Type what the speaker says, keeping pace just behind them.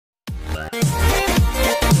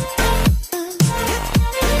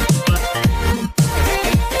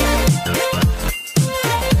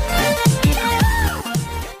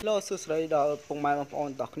សួស្តីដល់ពុកម៉ែបងប្អូន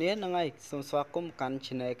ទាំងគ្នាហ្នឹងហើយសូមស្វាគមន៍កាន់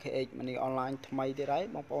Channel KH Money Online ថ្មីទៀតហើយ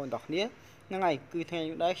បងប្អូនទាំងគ្នាហ្នឹងហើយគឺថ្ងៃ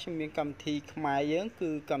នេះដែរខ្ញុំមានកម្មវិធីខ្មែរយើងគឺ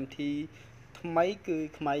កម្មវិធីថ្មីគឺ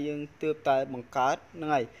ខ្មែរយើងទើបតែបង្កើតហ្នឹង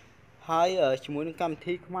ហើយជាមួយនឹងកម្មវិ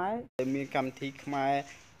ធីខ្មែរដែលមានកម្មវិធីខ្មែរ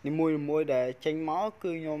នីមួយៗដែលចេញមក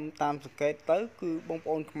គឺខ្ញុំតាមសង្កេតទៅគឺបងប្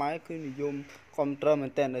អូនខ្មែរគឺនិយមគ្រប់ត្រឹមមែ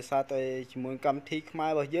នតើដោយសារតែជាមួយកម្មវិធីខ្មែរ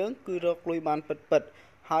របស់យើងគឺរកលុយបានពិត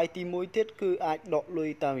ហើយទីមួយទៀតគឺអាចដកលុយ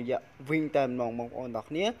តាមរយៈវិញតែម្ដងបងប្អូនទាំង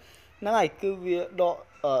គ្នាហ្នឹងហើយគឺវាដក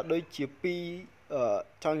ដូចជា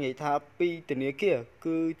2ចង់និយាយថា2ធនាគារ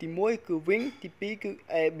គឺទី1គឺវិញទី2គឺ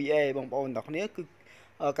ABA បងប្អូនទាំងគ្នាគឺ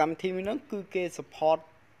កម្មវិធីមួយហ្នឹងគឺគេ support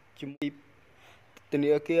ជាមួយធនា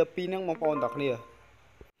គារ2ហ្នឹងបងប្អូនទាំងគ្នា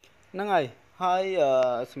ហ្នឹងហើយ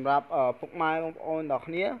សម្រាប់ពុកម៉ែបងប្អូនទាំង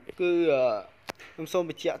គ្នាគឺខ្ញុំសូម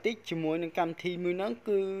បញ្ជាក់តិចជាមួយនឹងកម្មវិធីមួយហ្នឹង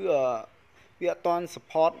គឺវាអត់ទាន់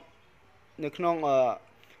support នៅក្នុង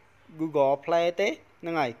Google Play ទេហ្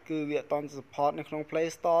នឹងហើយគឺវាអត់ទាន់ support នៅក្នុង Play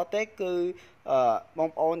Store ទេគឺបង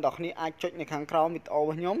ប្អូនទាំងគ្នាអាចចុចនៅខាងក្រោមវីដេអូរប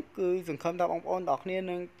ស់ខ្ញុំគឺសង្ឃឹមថាបងប្អូនទាំងគ្នា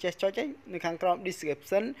នឹងចេះចុចនៅខាងក្រោម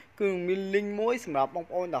description គឺមាន link មួយសម្រាប់បង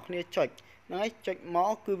ប្អូនទាំងគ្នាចុចហ្នឹងហើយចុចម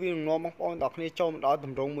កគឺវានឹងនាំបងប្អូនទាំងគ្នាចូលមកដល់ទ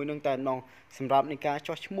ម្រង់មួយនឹងតែម្ដងសម្រាប់នៃការ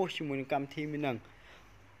ចុះឈ្មោះជាមួយនឹងកម្មវិធីមួយហ្នឹ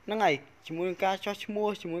ងហើយជាមួយនឹងការចុះឈ្មោះ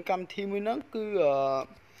ជាមួយកម្មវិធីមួយហ្នឹងគឺ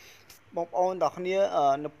បងប្អូនទាំងគ្នា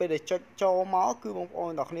នៅពេលដែលចុចចូលមកគឺបងប្អូ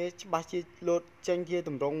នទាំងគ្នាច្បាស់ជាលោតចេញជាទ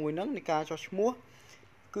ម្រង់មួយហ្នឹងនៃការចុះឈ្មោះ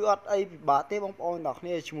គឺអត់អីពិបាកទេបងប្អូនទាំងគ្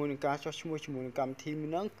នាជាមួយនឹងការចុះឈ្មោះជាមួយនឹងកម្មវិធីមួយ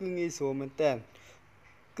ហ្នឹងគឺងាយស្រួលមែនតើ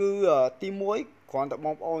គឺទី1គ្រាន់តែប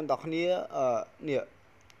ងប្អូនទាំងគ្នានេះ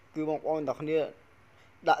គឺបងប្អូនទាំងគ្នា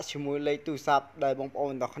ដាក់ជាមួយលេខទូរស័ព្ទដែលបងប្អូ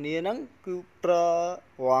នទាំងគ្នាហ្នឹងគឺប្រើ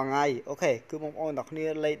រាល់ថ្ងៃអូខេគឺបងប្អូនទាំងគ្នា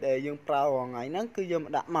លេខដែលយើងប្រើរាល់ថ្ងៃហ្នឹងគឺយើងម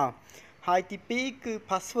កដាក់មកហើយទី2គឺ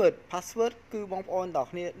password គឺបងប្អូនទាំង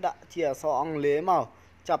គ្នាដាក់ជាអក្សរអង់គ្លេសមក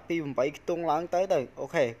ចាប់ពី8ខ្ទង់ឡើងទៅអូ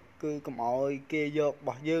ខេគឺកុំឲ្យគេយករប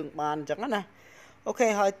ស់យើងបានអញ្ចឹងណាអូខេ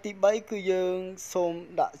ហើយទី3គឺយើងសូម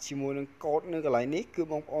ដាក់ជាមួយនឹងកូដនៅកន្លែងនេះគឺ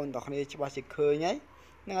បងប្អូនទាំងគ្នាច្បាស់ជាឃើញហើយ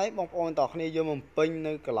ហ្នឹងហើយបងប្អូនទាំងគ្នាយកបំពេញ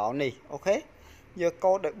នៅកន្លោននេះអូខេយក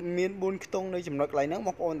កូដដែលមាន4ខ្ទង់នៅចំណុចកន្លែងហ្នឹងប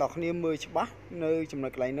ងប្អូនទាំងគ្នាមើលច្បាស់នៅចំណុ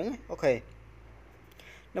ចកន្លែងហ្នឹងអូខេ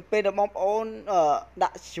នៅពេលដែលបងប្អូនដា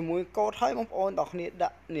ក់ជាមួយកូដហើយបងប្អូនទាំងគ្នាដា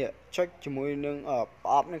ក់នេះចុចជាមួយនឹងប្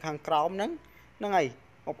រអប់នៅខាងក្រោមហ្នឹងហើយ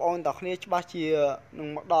បងប្អូនទាំងគ្នាច្បាស់ជានឹង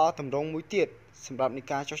មកដល់ទម្រង់មួយទៀតសម្រាប់នៃ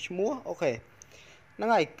ការចុះឈ្មោះអូខេហ្នឹង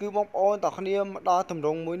ហើយគឺបងប្អូនទាំងគ្នាមកដល់ទម្រ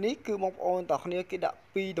ង់មួយនេះគឺបងប្អូនទាំងគ្នាគេដាក់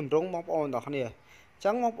2ទម្រង់បងប្អូនទាំងគ្នាអញ្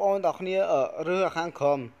ចឹងបងប្អូនទាំងគ្នារើសខាងក្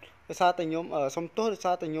រោមដោយសារតែខ្ញុំសុំទោសដោយ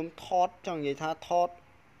សារតែខ្ញុំថតចង់និយាយថាថត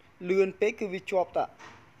លឿនពេកគឺវាជាប់តា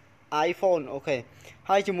iPhone អូខេ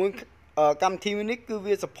ហើយជាមួយកម្មវិធីនេះគឺ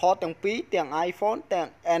វា support ទាំងពីរទាំង iPhone ទាំង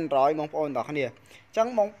Android បងប្អូនទាំងគ្នាអញ្ចឹង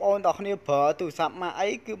បងប្អូនទាំងគ្នាប្រើទូរស័ព្ទម៉ាកអី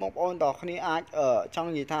គឺបងប្អូនទាំងគ្នាអាចចង់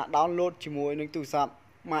និយាយថា download ជាមួយនឹងទូរស័ព្ទ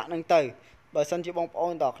ម៉ាកហ្នឹងទៅបើសិនជាបងប្អូ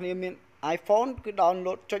នទាំងគ្នាមាន iPhone គឺ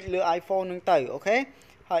download ចុចលើ iPhone ហ្នឹងទៅអូខេ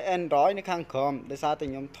ហើយ Android នៅខាងក្រោមដោយសារតែ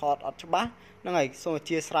ខ្ញុំថតអត់ច្បាស់ហ្នឹងហើយសូមអ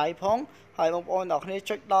ធិស្ឋានផងហើយបងប្អូនទាំងគ្នា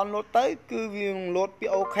ចុច download ទៅគឺវានឹង load ពី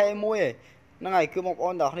OK មួយឯងហ្នឹងហើយគឺបងប្អូ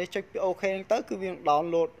នទាំងគ្នាចុចពី OK ហ្នឹងទៅគឺវានឹង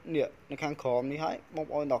download នេះនៅខាងក្រោមនេះហើយបង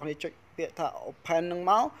ប្អូនទាំងគ្នាចុចពាក្យថា open ហ្នឹង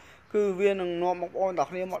មកគឺវានឹងនាំបងប្អូនទាំង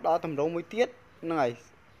គ្នាមកដល់ទម្រង់មួយទៀតហ្នឹងហើយ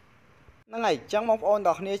អញ្ចឹងបងប្អូន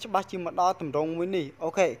ទាំងគ្នាច្បាស់ជាមកដល់ទម្រង់មួយនេះអូ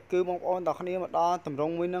ខេគឺបងប្អូនទាំងគ្នាមកដល់ទម្រ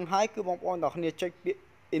ង់មួយហ្នឹងហើយគឺបងប្អូនទាំងគ្នាចុចពាក្យ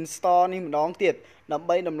install នេះម្ដងទៀតដើម្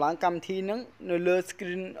បីដំឡើងកម្មវិធីហ្នឹងនៅលើ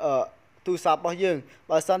screen ទូរស័ព្ទរបស់យើង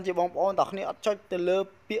បើសិនជាបងប្អូនទាំងគ្នាអត់ចុចទៅលើ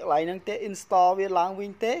ពាក្យកន្លែងហ្នឹងទេ install វាឡើងវិ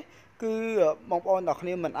ញទេគឺបងប្អូនទាំងគ្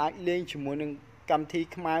នាមិនអាចលេងជាមួយនឹងកម្មវិធី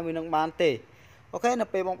ខ្មែរមួយនឹងបានទេអូខេនៅ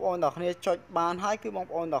ពេលបងប្អូនទាំងគ្នាចុចបានហើយគឺបង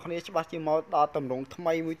ប្អូនទាំងគ្នាច្បាស់ជាមកដល់ទម្រង់ថ្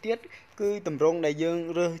មីមួយទៀតគឺទម្រង់ដែលយើង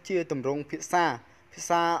រើសជាទម្រង់ភា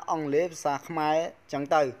សាអង់គ្លេសភាសាខ្មែរអញ្ចឹង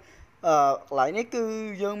ទៅកន្លែងនេះគឺ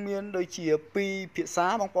យើងមានដូចជា2ភាសា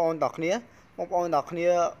បងប្អូនទាំងគ្នា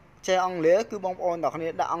ចេះអង់គ្លេសគឺបងប្អូនទាំងគ្នា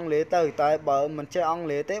ដាក់អង់គ្លេសទៅតែបើមិនចេះអង់គ្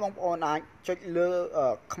លេសទេបងប្អូនអាចចុចលើ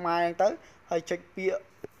ខ្មែរហ្នឹងទៅហើយចុចពាក្យ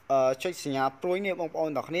ចុចសញ្ញាព្រួយនេះបងប្អូន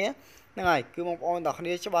ទាំងគ្នាហ្នឹងហើយគឺបងប្អូនទាំងគ្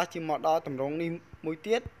នាច្បាស់ជាមកដល់ទម្រង់នេះមួយ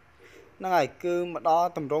ទៀតហ្នឹងហើយគឺមកដល់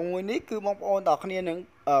ទម្រង់មួយនេះគឺបងប្អូនទាំងគ្នានឹង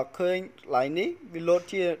ឃើញកន្លែងនេះវា load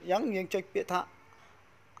ជាអញ្ចឹងយើងចុចពាក្យថា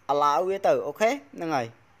allow វាទៅអូខេហ្នឹងហើយ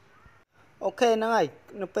អូខេហ្នឹងហើយ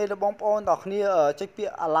នៅពេលដែលបងប្អូនទាំងគ្នាចុចពាក្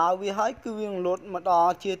យ allow វាហើយគឺវានឹង load មកដ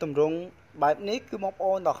ល់ជាទម្រង់បែបនេះគឺបងប្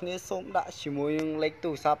អូនទាំងគ្នាសូមដាក់ជាមួយនឹងលេខ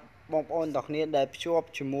ទូរស័ព្ទបងប្អូនទាំងគ្នាដែលភ្ជាប់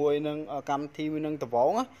ជាមួយនឹងកម្មវិធីមួយនឹងដប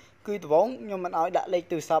ងគឺដបងខ្ញុំមិនឲ្យដាក់លេខ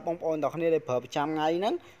ទូរស័ព្ទបងប្អូនទាំងគ្នាដែលប្រើប្រចាំថ្ងៃហ្នឹ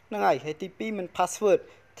ងហើយទី2មិន password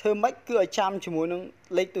ធ្វើម៉េចគឺឲ្យចាំជាមួយនឹង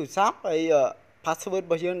លេខទូរស័ព្ទហើយ password រ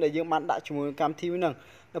បស់យើងដែលយើងបានដាក់ជាមួយនឹងកម្មវិធីហ្នឹង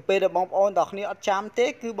នៅពេលដែលបងប្អូនទាំងគ្នាអត់ចាំទេ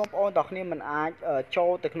គឺបងប្អូនទាំងគ្នាមិនអាចចូ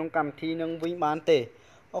លទៅក្នុងកម្មវិធីហ្នឹងវិញបានទេ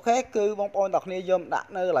អូខេគឺបងប្អូនទាំងគ្នាយកដាក់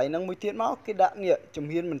នៅកន្លែងហ្នឹងមួយទៀតមកគេដាក់នេះជំ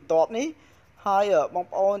ហានបន្ទាប់នេះហើយបង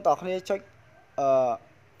ប្អូនទាំងគ្នាចុច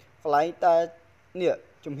កន្លែងតែនេះ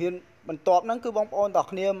ជំហានបន្ទាប់ហ្នឹងគឺបងប្អូនទាំង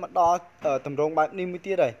គ្នាមកដល់តម្រងបែបនេះមួយ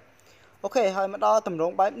ទៀតហើយអូខេហើយមកដល់តម្រ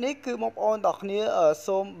ងបែបនេះគឺបងប្អូនទាំងគ្នា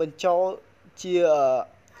សូមបញ្ចូលជា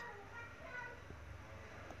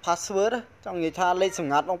password ចង់និយាយថាលេខស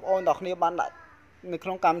ម្ងាត់បងប្អូនទាំងគ្នាបានដាក់នៅក្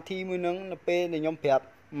នុងកម្មវិធីមួយហ្នឹងនៅពេលដែលខ្ញុំប្រាប់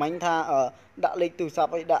មិញថាដាក់លេខទូរស័ព្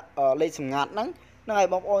ទឲ្យដាក់លេខសម្ងាត់ហ្នឹងហើយ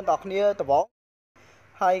បងប្អូនទាំងគ្នាតប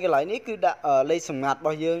ហើយកន្លែងនេះគឺដាក់លេខសម្ងាត់រប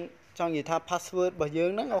ស់យើងចង់និយាយថា password របស់យើង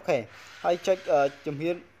ហ្នឹងអូខេហើយចុចជំ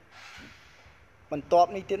ហានបន្ទាប់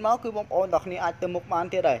នេះទៀតមកគឺបងប្អូនទាំងគ្នាអាចទៅមុខបាន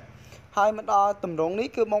ទៀតដែរហើយមកដល់តម្រងនេះ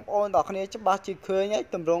គឺបងប្អូនទាំងគ្នាច្បាស់ជាឃើញហើយ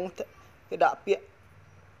តម្រងគឺដាក់ពាក្យ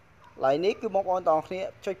ឡើយនេះគឺបងប្អូនទាំងគ្នា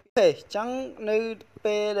ចុចទេអញ្ចឹងនៅ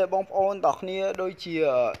ពេលដែលបងប្អូនទាំងគ្នាដូចជា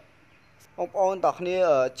បងប្អូនទាំងគ្នា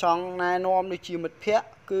ចង់ណែនាំដូចជាមិត្តភ័ក្តិ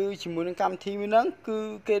គឺជាមួយនឹងកម្មវិធីមួយហ្នឹងគឺ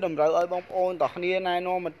គេតម្រូវឲ្យបងប្អូនទាំងគ្នាណែ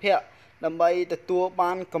នាំមិត្តភ័ក្តិដើម្បីទទួល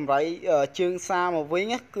បានកម្រៃជើងសារមកវិញ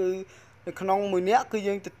គឺនៅក្នុងមួយនាក់គឺ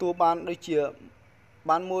យើងទទួលបានដូចជា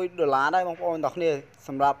បាន$1ដែរបងប្អូនទាំងគ្នាស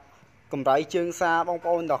ម្រាប់កម្រៃជើងសារបងប្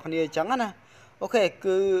អូនទាំងគ្នាអញ្ចឹងណាអូខេ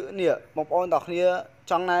គឺនេះបងប្អូនទាំងគ្នា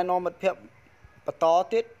ចង់ណែនាំមិត្តភ័ក្តិបន្ត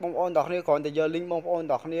ទៀតបងប្អូនទាំងគ្នាគ្រាន់តែយក link បងប្អូន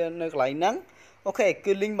ទាំងគ្នានៅកន្លែងហ្នឹងអូខេ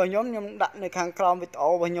គឺ link របស់ខ្ញុំដាក់នៅខាងក្រោមវីដេអូ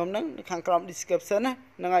របស់ខ្ញុំហ្នឹងនៅខាងក្រោម description ណា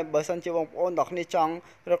ហ្នឹងហើយបើសិនជាបងប្អូនទាំងគ្នាចង់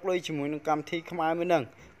រកលុយជាមួយនឹងកម្មវិធីខ្មែរមួយហ្នឹង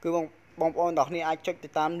គឺបងប្អូនទាំងគ្នាអាចចុចទៅ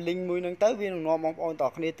តាម link មួយហ្នឹងទៅវានឹងនាំបងប្អូនទាំ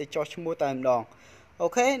ងគ្នាទៅចុះឈ្មោះតែម្ដងអូ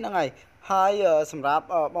ខេហ្នឹងហើយសម្រាប់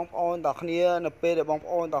បងប្អូនទាំងគ្នានៅពេលដែលបងប្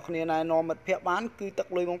អូនទាំងគ្នាណែនាំមិត្តភ័ក្តិបានគឺទឹក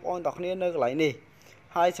លុយបងប្អូនទាំងគ្នានៅកន្លែងនេះ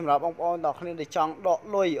ហើយសម្រាប់បងប្អូនទាំងគ្នាដែលចង់ដក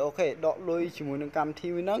លុយអូខេដកលុយជាមួយនឹងកម្មវិធី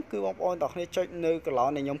ហ្នឹងគឺបងប្អូនទាំងគ្នាចុចនៅកន្លោន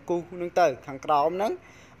ដែលខ្ញុំគូសហ្នឹងទៅខាងក្រោមហ្នឹង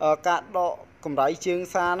ការដកកម្រៃជើង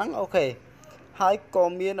សារហ្នឹងអូខេហើយក៏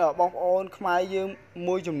មានបងប្អូនខ្មែរយើង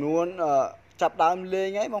មួយចំនួនចាប់ដើមលេង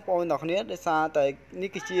ហើយបងប្អូនទាំងគ្នាដោយសារតែនេះ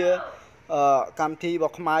គឺជាកម្មវិធីរប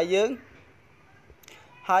ស់ខ្មែរយើង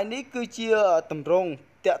ហើយនេះគឺជាតម្រង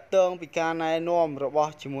តាក់ទងពីការណែនាំរប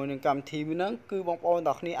ស់ជាមួយនឹងកម្មវិធីហ្នឹងគឺបងប្អូន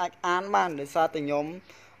ទាំងគ្នាអាចអានបានដោយសារតែខ្ញុំ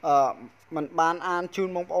មិនបានអានជូន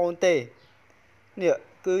បងប្អូនទេនេះ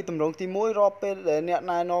គឺតម្រងទី1រាល់ពេលដែលអ្នក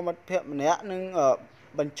ណែនាំមិត្តភ័ក្តិម្នាក់នឹង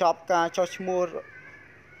បញ្ចប់ការចុះឈ្មោះ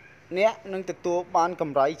អ្នកនឹងទទួលបានក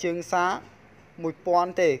ម្រៃជើងសារ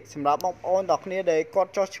1000ទេសម្រាប់បងប្អូនទាំងគ្នាដែលគា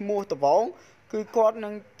ត់ចុះឈ្មោះដំបូងគឺគាត់នឹ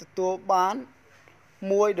ងទទួលបាន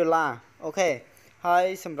$1អូខេហើយ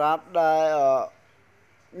សម្រាប់ដែល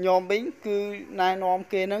ខ្ញុំវិញគឺណែនាំ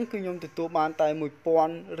គេហ្នឹងគឺខ្ញុំទទួលបានតែ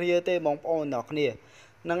1000រៀលទេបងប្អូនទាំងគ្នា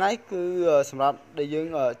ហ្នឹងហើយគឺសម្រាប់ដែលយើង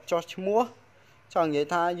ចុះឈ្មោះចង់និយាយ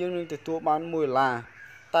ថាយើងនឹងទទួលបាន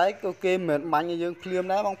$1តែក៏គេមិនបាញ់ឲ្យយើងភ្លាម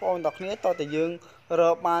ដែរបងប្អូនទាំងគ្នាតោះតែយើងរ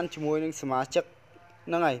កបានជាមួយនឹងសមាជិក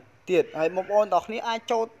ហ្នឹងហើយទៀតហើយបងប្អូនទាំងគ្នាអាច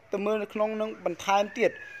ចូលទៅមើលនៅក្នុងនឹងបន្ថែមទៀ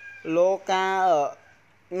តលោការ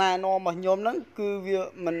ណែនាំរបស់ខ្ញុំហ្នឹងគឺវា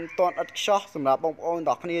មិនទាន់ឥតខ្ចោះសម្រាប់បងប្អូន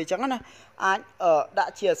ទាំងគ្នាអញ្ចឹងណាអាចដា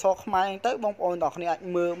ក់ជាអក្សរខ្មែរហ្នឹងទៅបងប្អូនទាំងគ្នាអាច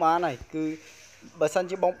មើលបានហើយគឺបើសិន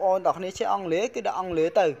ជាបងប្អូនទាំងគ្នាចេះអង់គ្លេសគឺដាក់អង់គ្លេស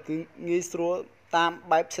ទៅគឺងាយស្រួលតាម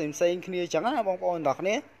បែបផ្សេងគ្នាអញ្ចឹងណាបងប្អូនទាំងគ្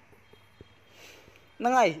នាហ្នឹ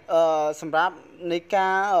ងហើយសម្រាប់នៃកា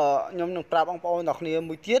រខ្ញុំនឹងប្រាប់បងប្អូនទាំងគ្នា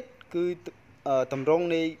មួយទៀតគឺតម្រង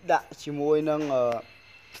នៃដាក់ជាមួយនឹង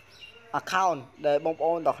account ដែលបងប្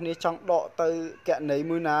អូនទាំងគ្នាចង់ដកទៅគណនី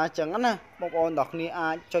មួយណាអញ្ចឹងណាបងប្អូនទាំងគ្នាអា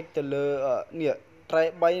ចចុចទៅលើនេះត្រេ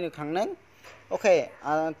3នៅខាងហ្នឹងអូខេ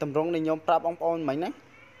តម្រងដែលខ្ញុំប្រាប់បងប្អូនមិញហ្នឹង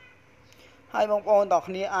ហើយបងប្អូនទាំង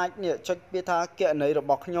គ្នាអាចនេះចុចពាក្យថាគណនីរប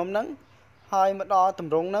ស់ខ្ញុំហ្នឹងហើយមកដល់ត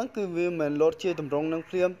ម្រងហ្នឹងគឺវាមិនលោតជាតម្រងហ្នឹង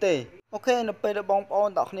ភ្លាមទេអូខេនៅពេលដែលបងប្អូន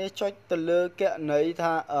ទាំងគ្នាចុចទៅលើគណនី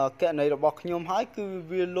ថាគណនីរបស់ខ្ញុំហើយគឺ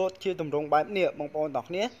វាលោតជាតម្រងបែបនេះបងប្អូនទាំង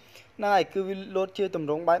គ្នាហ្នឹងហើយគឺវាលោតជាតម្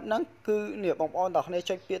រងបែបហ្នឹងគឺនេះបងប្អូនទាំងគ្នា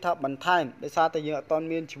ចុចពាក្យថាបន្ថែមដោយសារតែយើងអត់ទាន់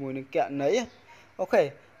មានជាមួយនឹងគណនីអូខេ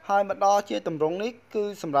ហើយមកដល់ជាតម្រងនេះគឺ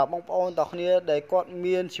សម្រាប់បងប្អូនទាំងគ្នាដែលគាត់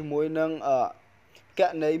មានជាមួយនឹងគ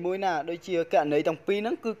ណនីមួយណាដូចជាគណនីទាំងពីរហ្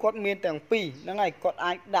នឹងគឺគាត់មានទាំងពីរហ្នឹងហើយគាត់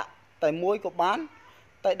អាចដាក់តែមួយក៏បាន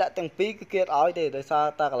តែដាក់ទាំងពីរគឺគេអត់ឲ្យទេដោយសារ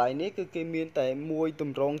តែកន្លែងនេះគឺគេមានតែមួយត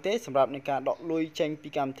ម្រងទេសម្រាប់នៃការដកលុយចេញពី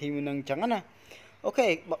កម្មវិធីមួយហ្នឹងអញ្ចឹងណាអូខេ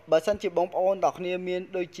បើសិនជាបងប្អូនទាំងគ្នាមាន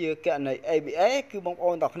ដូចជាគណនី ABA គឺបងប្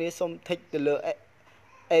អូនទាំងគ្នាសុំធីកទៅលើ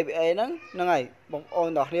ABA ហ្នឹងហើយបងប្អូន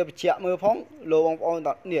ទាំងគ្នាបញ្ជាក់មើលផងលោបងប្អូន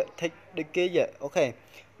ទាំងនេះធីកដូចគេអូខេ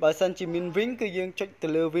បើសិនជាមាន Wing គឺយើងចុចទៅ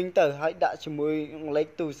លើ Wing ទៅហើយដាក់ជាមួយលេខ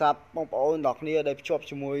ទូរស័ព្ទបងប្អូនទាំងគ្នាដែលភ្ជាប់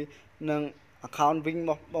ជាមួយនឹង account Wing រ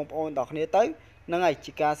បស់បងប្អូនទាំងគ្នាទៅ ហ្នឹងហើយ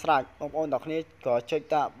ជាការស្រេចបងប្អូនទាំងគ្នាក៏ចុច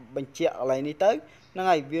តាបញ្ជាក់កន្លែងនេះទៅហ្នឹង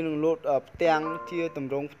ហើយវានឹងលោតផ្ទាំងជាត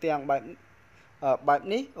ម្រងផ្ទាំងបែប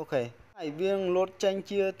នេះអូខេហើយវានឹងលោតចេញ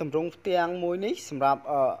ជាតម្រងផ្ទាំងមួយនេះសម្រាប់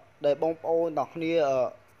ដែលបងប្អូនទាំងគ្នា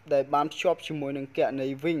ដែលបានភ្ជាប់ជាមួយនឹងគណនី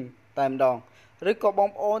វិញតែម្ដងឬក៏បង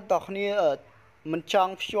ប្អូនទាំងគ្នាមិនច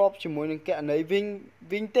ង់ភ្ជាប់ជាមួយនឹងគណនី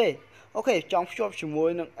វិញទេអូខេចង់ភ្ជាប់ជាមួយ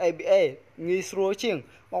នឹង ABA ងាយស្រួលជាង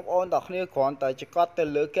បងប្អូនទាំងគ្នាគ្រាន់តែចកត់ទៅ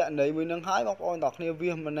លើគណនីមួយនឹងហើយបងប្អូនទាំងគ្នា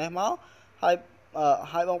វាម្នេះមក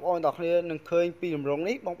ហើយបងប្អូនទាំងគ្នានឹងឃើញពីតម្រង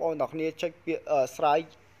នេះបងប្អូនទាំងគ្នាចុចពាក្យស្រាយ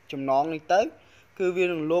ចំណងនេះទៅគឺវា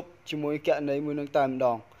នឹងលុបជាមួយគណនីមួយនឹងតែម្ដ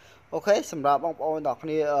ងអូខេសម្រាប់បងប្អូនទាំងគ្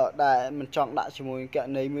នាដែលមិនចង់ដាក់ជាមួយគណ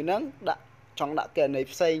នីមួយហ្នឹងចង់ដាក់គណនី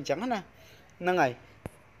ផ្សេងអញ្ចឹងណាហ្នឹង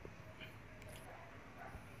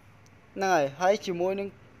ហើយជាមួយនឹង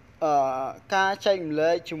ការចែកម្លែ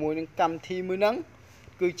កជាមួយនឹងកម្មវិធីមួយហ្នឹង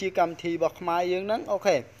គឺជាកម្មវិធីរបស់ខ្មែរយើងហ្នឹងអូ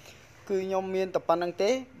ខេគឺខ្ញុំមានតែប៉ុណ្្នឹងទេ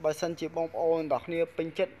បើសិនជាបងប្អូនទាំងគ្នាពេញ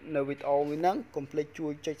ចិត្តនៅវីដេអូមួយហ្នឹងកុំភ្លេចជួ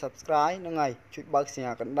យចុច Subscribe ហ្នឹងហើយជួយបើកសញ្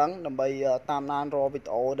ញាកណ្ដឹងដើម្បីតាមដានរាល់វីដេ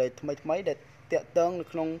អូដែលថ្មីដែលតាក់ទងនៅ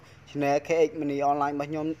ក្នុង Channel KROMA Online របស់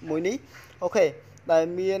ខ្ញុំមួយនេះអូខេដែល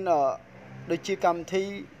មានដូចជាកម្មវិធី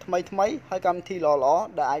ថ្មីហើយកម្មវិធីល្អ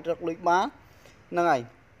ដែលអាចរកលុយបានហ្នឹងហើយ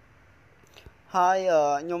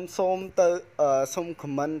ខ្ញុំសូម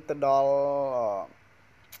comment ទៅដល់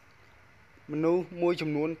មនុស្សមួយចំ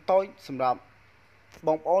នួនតូចសម្រាប់ប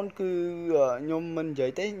ងប្អូនគឺខ្ញុំមិននិយា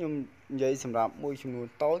យទេខ្ញុំនិយាយសម្រាប់មួយចំនួន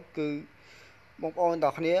តូចគឺបងប្អូន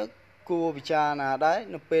ទាំងគ្នាគួរពិចារណាដែរ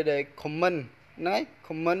នៅពេលដែល comment ហ្នឹង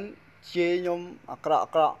comment ជាខ្ញុំអាក្រ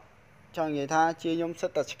ក់ចង់និយាយថាជាខ្ញុំសិត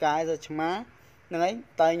តែឆ្កែសិតឆ្មាហ្នឹងហើយ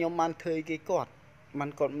តែខ្ញុំបានធ្វើគេគាត់ម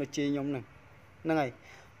កជាខ្ញុំហ្នឹងហើយ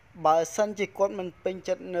បើសិនជាគាត់មិនពេញ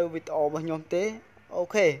ចិត្តនៅវីដេអូរបស់ខ្ញុំទេអូ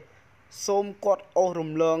ខេសូមគាត់អូស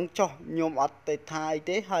រំលងចុះខ្ញុំអត់ទេថាអី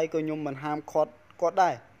ទេហើយក៏ខ្ញុំមិនហាមគាត់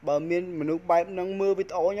ដែរបើមានមនុស្សបែបហ្នឹងមើលវី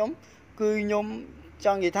ដេអូខ្ញុំគឺខ្ញុំច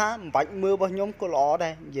ង់និយាយថាមិនបាច់មើលរបស់ខ្ញុំក៏ល្អដែ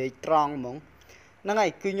រនិយាយត្រង់ហ្មងហ្នឹងហើ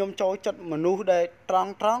យគឺខ្ញុំចូលចិត្តមនុស្សដែលត្រ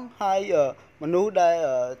ង់ហើយមនុស្សដែល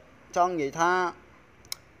ចង់និយាយថា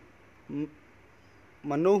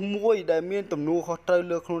មនុស្សមួយដែលមានទំនួលខុសត្រូវ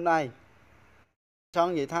លើខ្លួនឯងច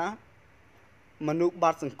ង់និយាយថាមនុស្សបា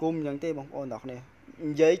ត់សង្គមអញ្ចឹងទេបងប្អូនទាំងគ្នា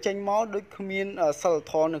និយាយចេញមកដូចគ្មានសិល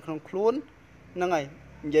ធម៌នៅក្នុងខ្លួនហ្នឹងហើយ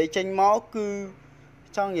និយាយចេញមកគឺ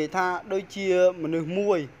ចង់និយាយថាដូចជាមនុស្ស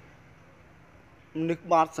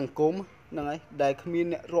បាត់សង្គមហ្នឹងហើយដែលគ្មាន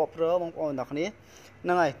អ្នករាប់រើបងប្អូនទាំងគ្នាហ្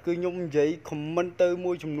នឹងហើយគឺខ្ញុំនិយាយ comment ទៅ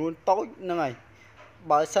មួយចំនួនតូចហ្នឹងហើយ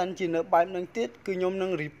បើសិនជានៅបែបហ្នឹងទៀតគឺខ្ញុំនឹ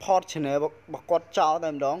ង report channel របស់គាត់ចោលតែ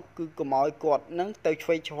ម្ដងគឺកុំឲ្យគាត់ហ្នឹងទៅឆ្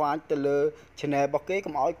វេងឆ្វាយទៅលើ channel របស់គេ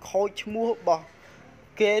កុំឲ្យខូចឈ្មោះរបស់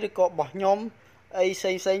គេឬក៏របស់ខ្ញុំអី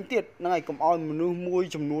ផ្សេងទៀតហ្នឹងហើយកុំឲ្យមនុស្សមួយ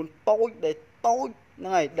ចំនួនតូចហ្នឹ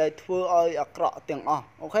ងហើយដែលធ្វើឲ្យអាក្រក់ទាំងអស់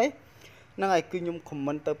អូខេហ្នឹងហើយគឺខ្ញុំ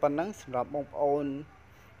comment ទៅប៉ុណ្ណឹងសម្រាប់បងប្អូន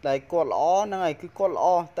ដែលគាត់ល្អហ្នឹងហើយគឺគាត់ល្អ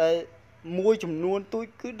តែមួយចំនួនទូច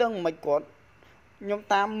គឺដឹងមិនគាត់ខ្ញុំ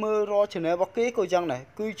តាមមើលរក channel របស់គេក៏យ៉ាងដែរ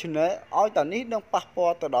គឺ channel ឲ្យតានេះនឹងប៉ះពា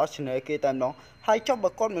ល់ទៅដល់ channel គេតែម្ដងហើយចុះបើ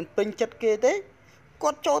គាត់មិនពេញចិត្តគេទេគា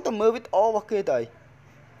ត់ចូលទៅមើលវីដេអូរបស់គេទៅ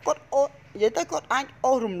គាត់និយាយទៅគាត់អាច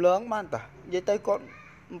អូសរំលងបានតានិយាយទៅគាត់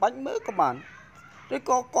មិនបាច់មើលក៏បានឬ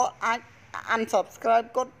ក៏គាត់អាច unsubscribe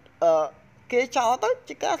គាត់គេចោលទៅ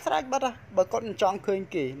ជាការស្រេចបាត់បើគាត់មិនចង់ឃើញ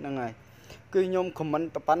គេហ្នឹងហើយគឺខ្ញុំ comment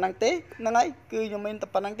តែប៉ុណ្្នឹងទេហ្នឹងហើយគឺខ្ញុំមានតែ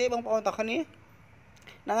ប៉ុណ្្នឹងទេបងប្អូនទាំងគ្នា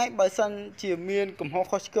ហ្នឹងហើយបើសិនជាមានកំហុស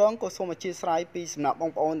ខុសឆ្គងក៏សូមអធិស្ឋានពីសំណាក់បង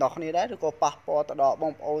ប្អូនទាំងគ្នាដែរឬក៏ប៉ះពាល់ទៅដល់ប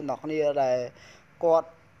ងប្អូនទាំងគ្នាដែលគាត់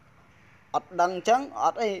អត់ដឹងអញ្ចឹងអ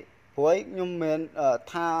ត់អីព្រោះខ្ញុំមិន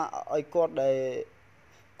ថាឲ្យគាត់ដែល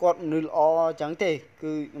គាត់មនុស្សល្អអញ្ចឹងទេ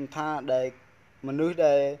គឺខ្ញុំថាដែលមនុស្ស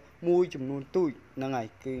ដែលមួយចំនួនទូចហ្នឹងហើយ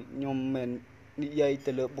គឺខ្ញុំមិននិយាយ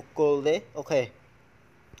ទៅលើបុគ្គលទេអូខេ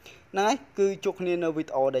ហ្នឹងហើយគឺជួបគ្នានៅវី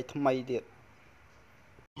ដេអូដែលថ្មីទៀត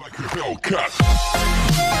Like a Hellcat